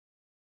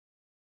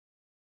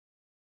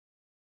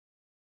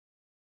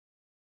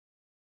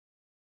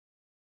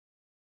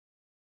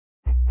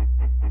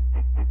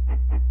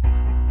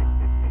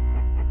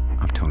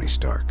I'm Tony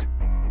Stark.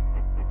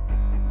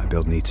 I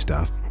build neat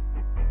stuff.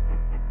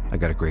 I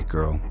got a great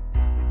girl.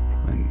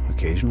 And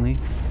occasionally,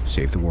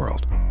 save the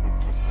world.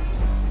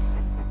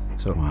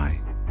 So why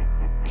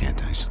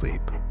can't I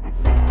sleep?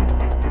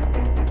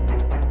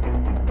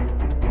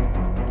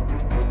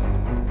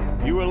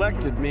 You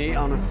elected me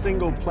on a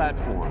single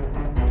platform.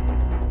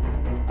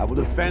 I will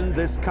defend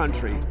this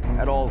country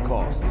at all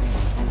costs.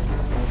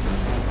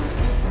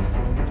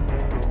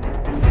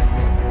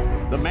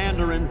 The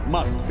Mandarin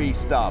must be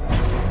stopped.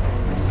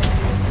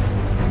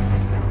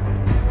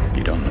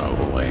 You don't know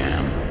who I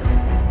am.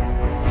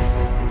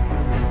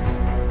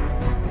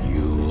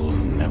 You'll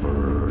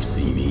never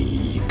see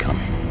me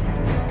coming.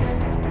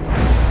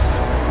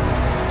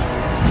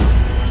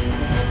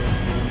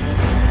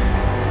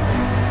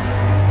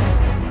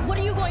 What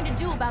are you going to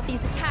do about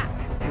these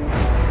attacks?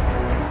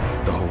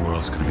 The whole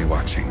world's gonna be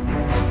watching.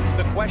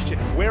 The question,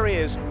 where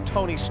is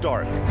Tony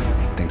Stark?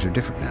 Things are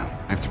different now.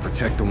 I have to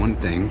protect the one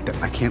thing that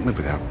I can't live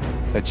without.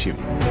 That's you.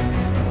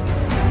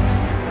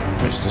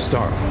 Mr.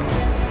 Stark.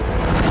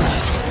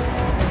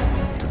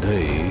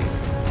 Today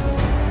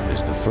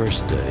is the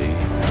first day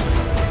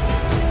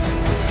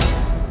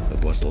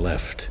of what's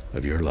left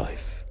of your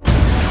life.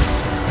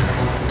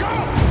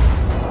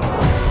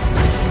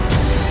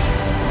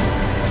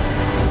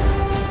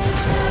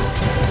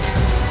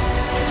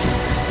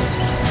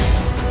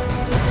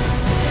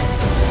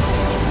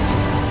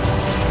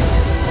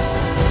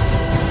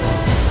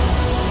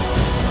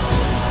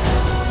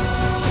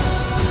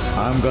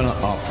 I'm gonna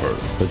offer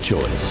a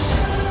choice.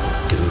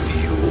 Do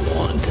you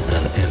want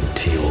an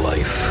empty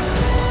life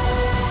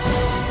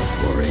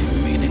or a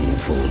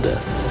meaningful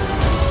death?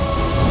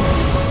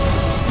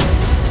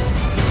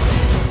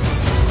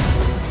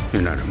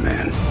 You're not a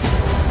man.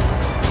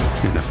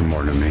 You're nothing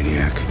more than a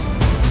maniac.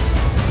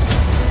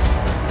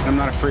 I'm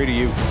not afraid of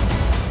you.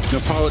 No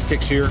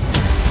politics here.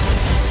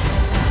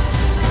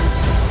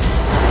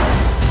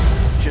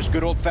 Just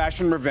good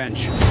old-fashioned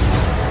revenge.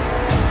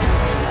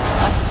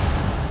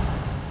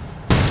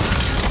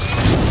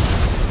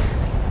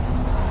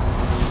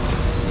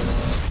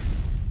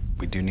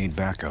 We do need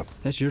backup.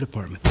 That's your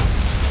department.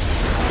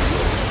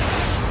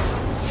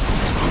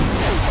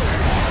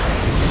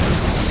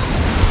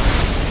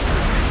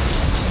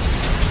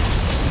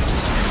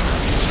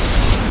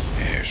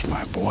 Here's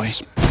my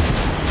boys.